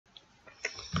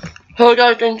Hello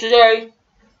guys, and today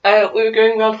we were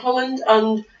going around Holland,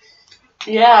 and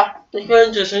yeah, the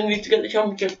Rangers need to get the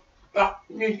championship.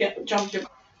 Need to get the championship.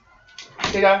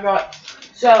 Okay guys, right.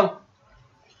 So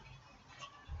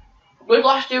with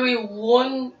last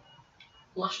season,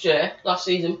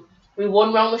 we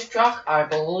won round this track, I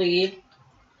believe.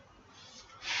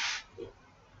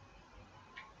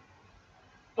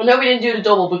 I know we didn't do the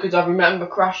double because I remember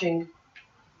crashing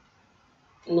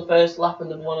in the first lap and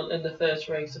the one in the first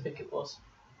race, I think it was.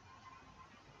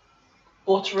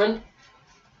 Butterin.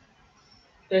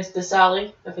 There's the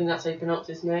Sally, I think that's how you pronounce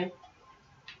his name.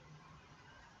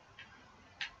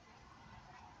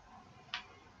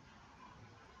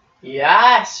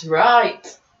 Yes,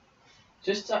 right.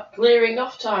 Just clearing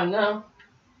off time now.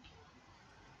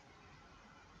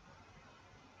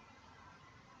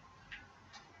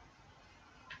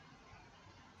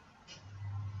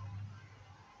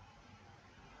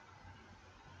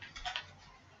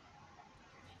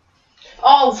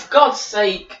 Oh, for God's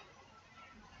sake!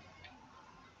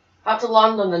 I had to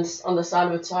land on the side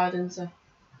of a tire, didn't I?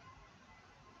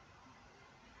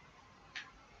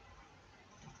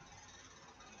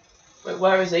 Wait,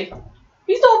 where is he?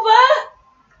 He's not there!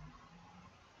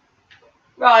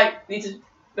 Right, need to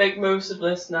make most of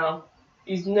this now.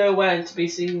 He's nowhere to be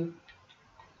seen.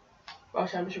 World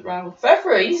Championship rival.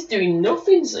 February, he's doing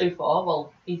nothing so far.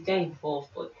 Well, he's getting fourth,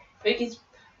 but I think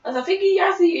he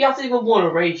hasn't even won a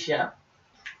race yet,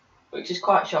 which is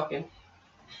quite shocking.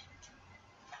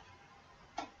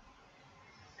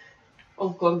 Oh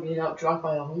God, I'm being out-dragged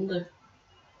by a Honda.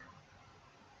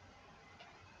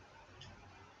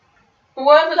 But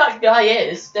wherever that guy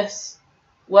is,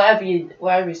 wherever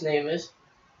his name is,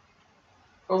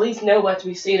 or at least nowhere to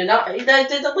be seen, and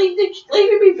they're leaving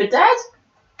me for dead.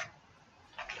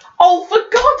 Oh, for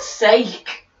God's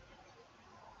sake!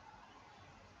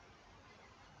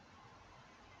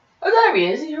 Oh, there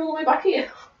he is. He's all the way back here.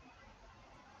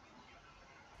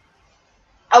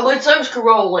 And with so's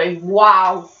Caroli.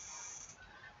 Wow.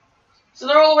 So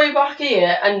they're all the way back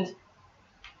here, and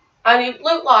it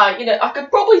looked like, I could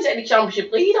probably take the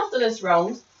championship lead after this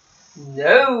round.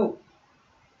 No.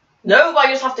 No, I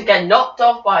just have to get knocked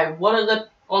off by one of the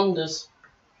Hondas.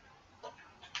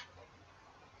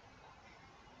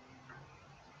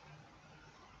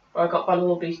 I got by a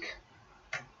little beak.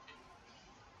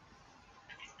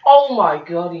 Oh my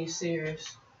God, are you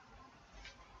serious?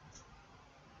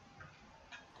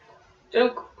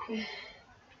 Don't.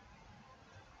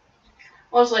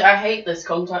 Honestly, I hate this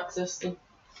contact system.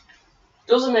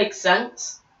 Doesn't make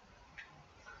sense.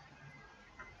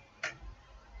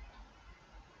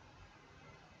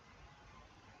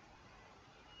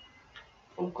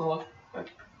 Oh God.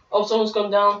 Oh, someone's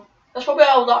gone down. That's probably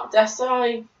how that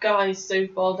Desai guy is so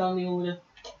far down the order.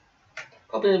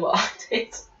 Probably what I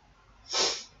did.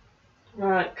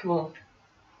 Right, come on.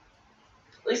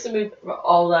 At least I moved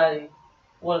all there.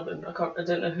 One of them. I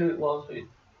don't know who it was, but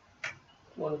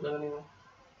one of them anyway.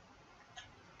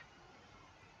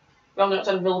 Round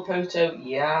outside of Villapoto,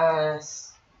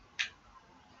 yes.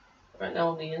 Right now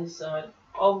on the inside.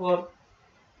 Oh God.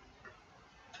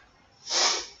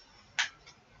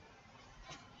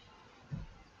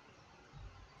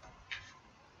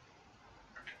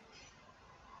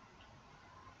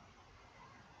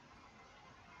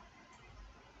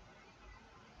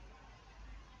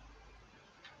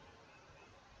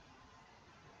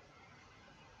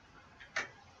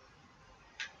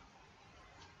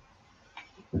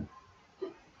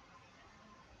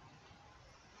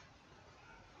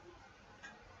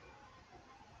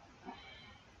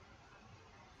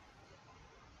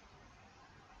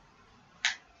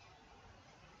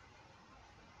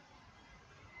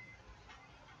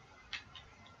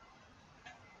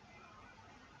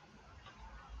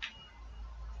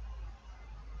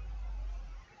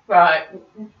 Right,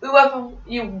 whoever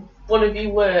one of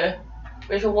you were,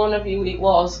 whichever one of you it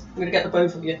was, I'm gonna get the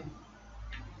both of you.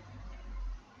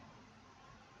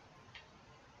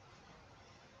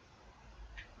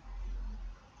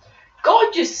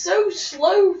 God, you're so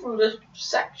slow through this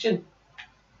section.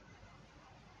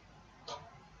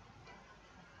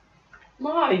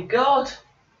 My God.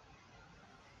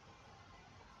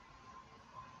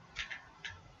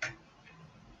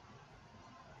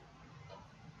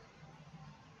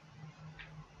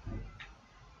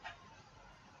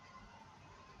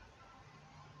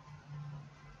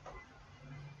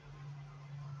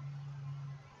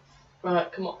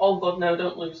 Right, come on. Oh God, no,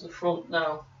 don't lose the front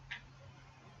now.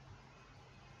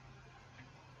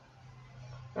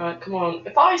 Right, come on.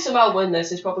 If I somehow win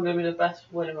this, it's probably going to be the best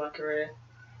win of my career.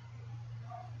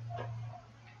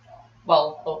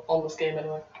 Well, on this game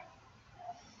anyway.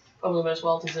 Probably the most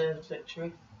well-deserved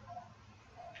victory.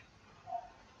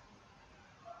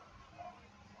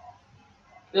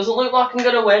 Doesn't look like I'm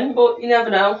going to win, but you never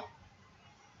know.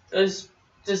 There's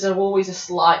always a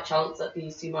slight chance that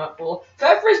these two might fall.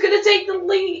 Federer's going to take the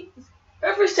lead.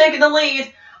 Federer's taking the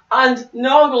lead, and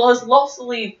Nagel has lost the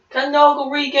lead. Can Nagel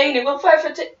regain it? Will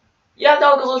Federer take... Yeah,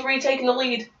 Nagel has retaken the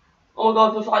lead. Oh my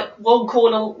god, with like 1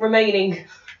 corner remaining.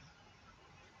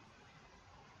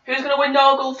 Who's going to win,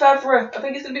 Nagel or Federer? I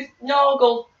think it's going to be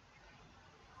Nagel.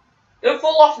 Don't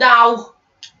fall off now.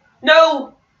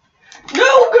 No! No,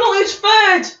 I'm going to lose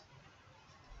third!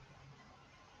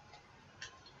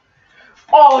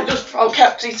 Oh, I just about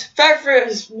kept it. Federer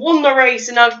has won the race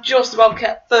and I've just about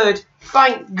kept third.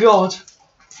 Thank God.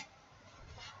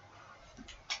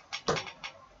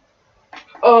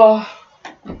 Oh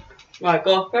my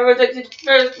God. Federer takes his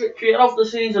first victory of the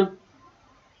season.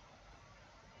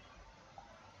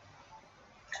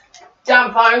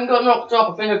 Damn, if I hadn't got knocked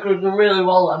up, I think I could have done really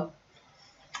well then.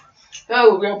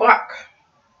 So, we're back.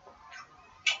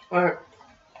 Right.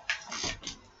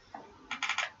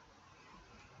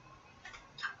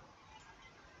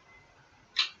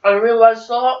 I realised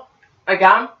that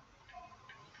again.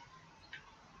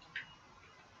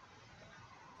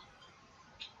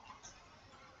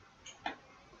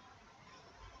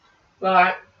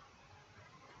 Right.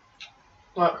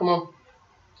 Right, come on.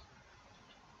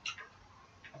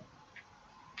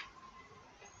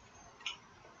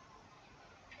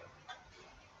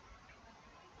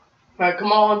 Right,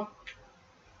 come on.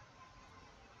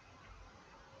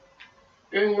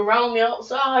 Going around the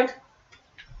outside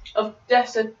of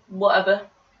desert, whatever.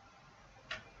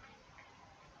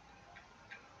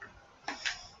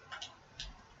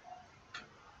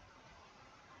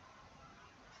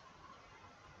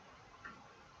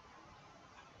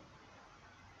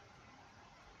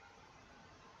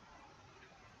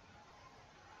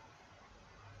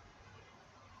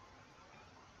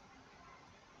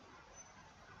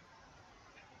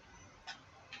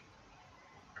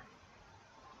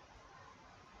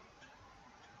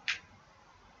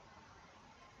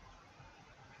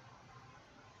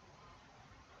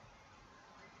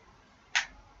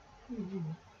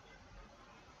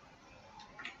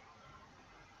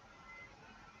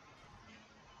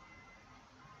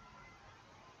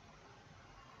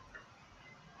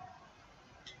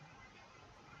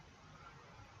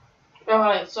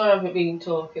 Alright, sorry I haven't been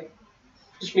talking.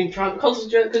 Just been trying to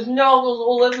concentrate because Nagel's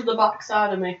all over the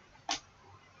backside of me.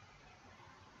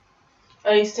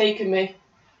 And he's taken me.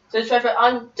 So it's Federer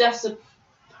and Dessa.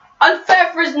 And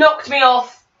Federer's knocked me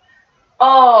off!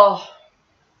 Oh.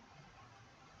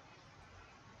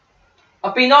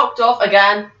 I've been knocked off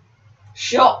again.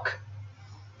 Shock.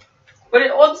 But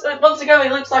once again,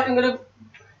 it looks like I'm going to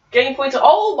gain points.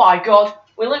 Oh my god.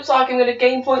 It looks like I'm going to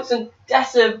gain points and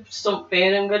Dessa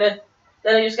something and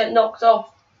then I just get knocked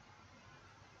off.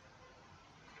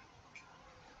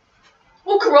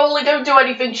 Well, Caroli, don't do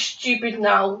anything stupid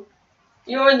now.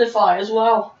 You're in the fight as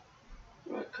well.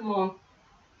 Right, come on.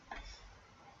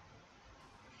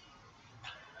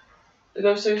 They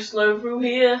go so slow through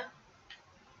here.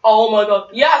 Oh my god.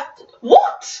 Yeah.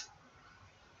 What?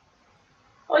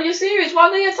 Are you serious? Why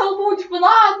did you teleport for that?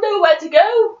 I had nowhere to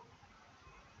go.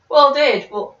 Well, I did,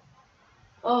 but...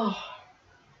 Oh.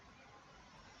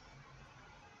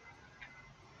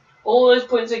 All those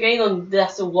points again on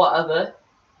death or whatever.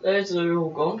 Those are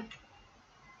all gone.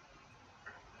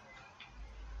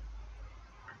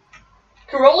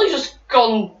 Caroli's just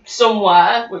gone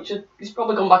somewhere, which he's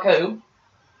probably gone back home.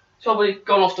 He's probably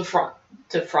gone off to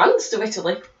France, to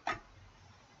Italy.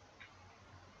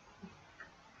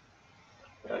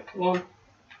 Right, come on.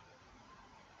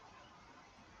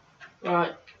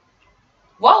 Right.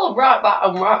 Well,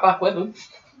 I'm right back with him.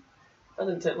 That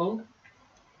didn't take long.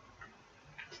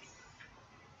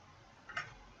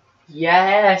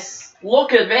 Yes!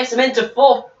 Look at this, I'm into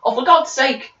 4th. Oh, for God's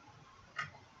sake!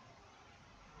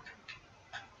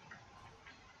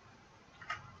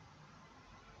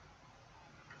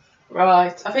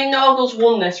 Right, I think Nagel's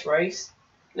won this race.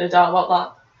 No doubt about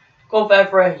that. Go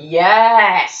Federer.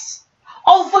 Yes!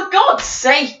 Oh, for God's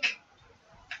sake!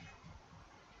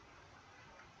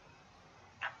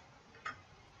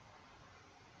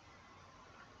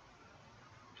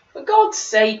 For God's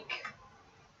sake.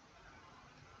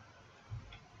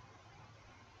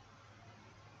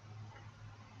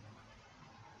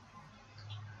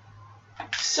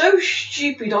 So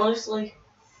stupid, honestly.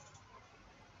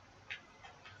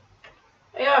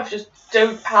 Yeah, I just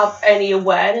don't have any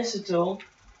awareness at all.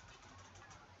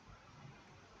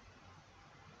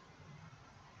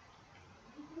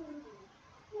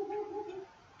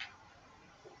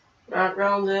 Right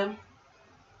round him.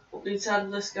 Up the inside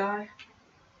of this guy.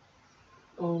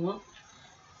 Oh no.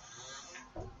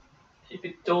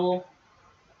 Stupid door.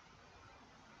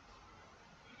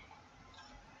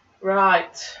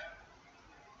 Right.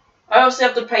 I obviously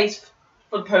have to pace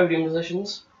for the podium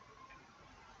positions.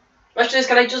 Question is,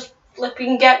 can I just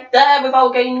flipping get there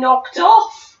without getting knocked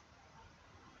off?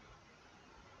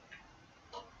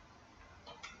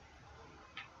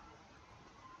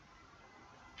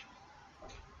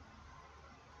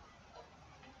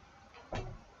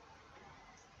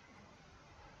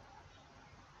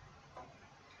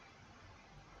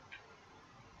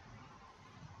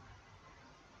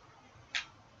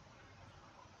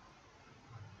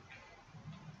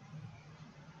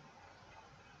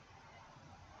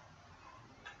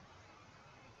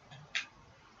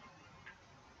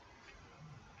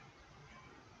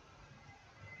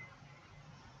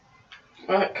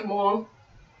 Right, come on.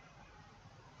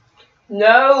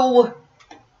 No!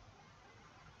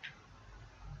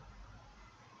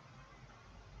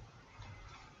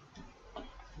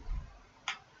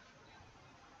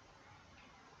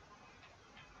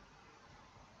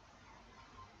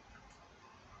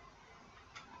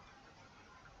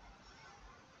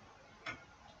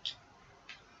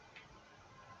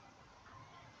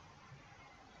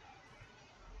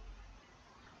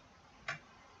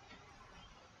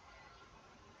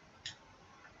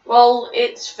 Well,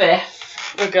 it's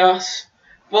fifth, I guess.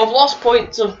 Well, I've lost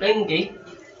points of thingy.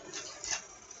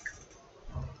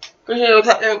 Because you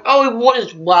know, oh, it won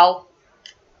as well.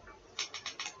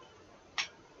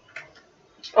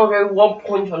 Okay, 1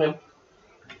 point on him.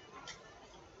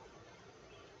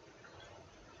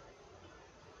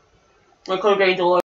 I could have gained a lot.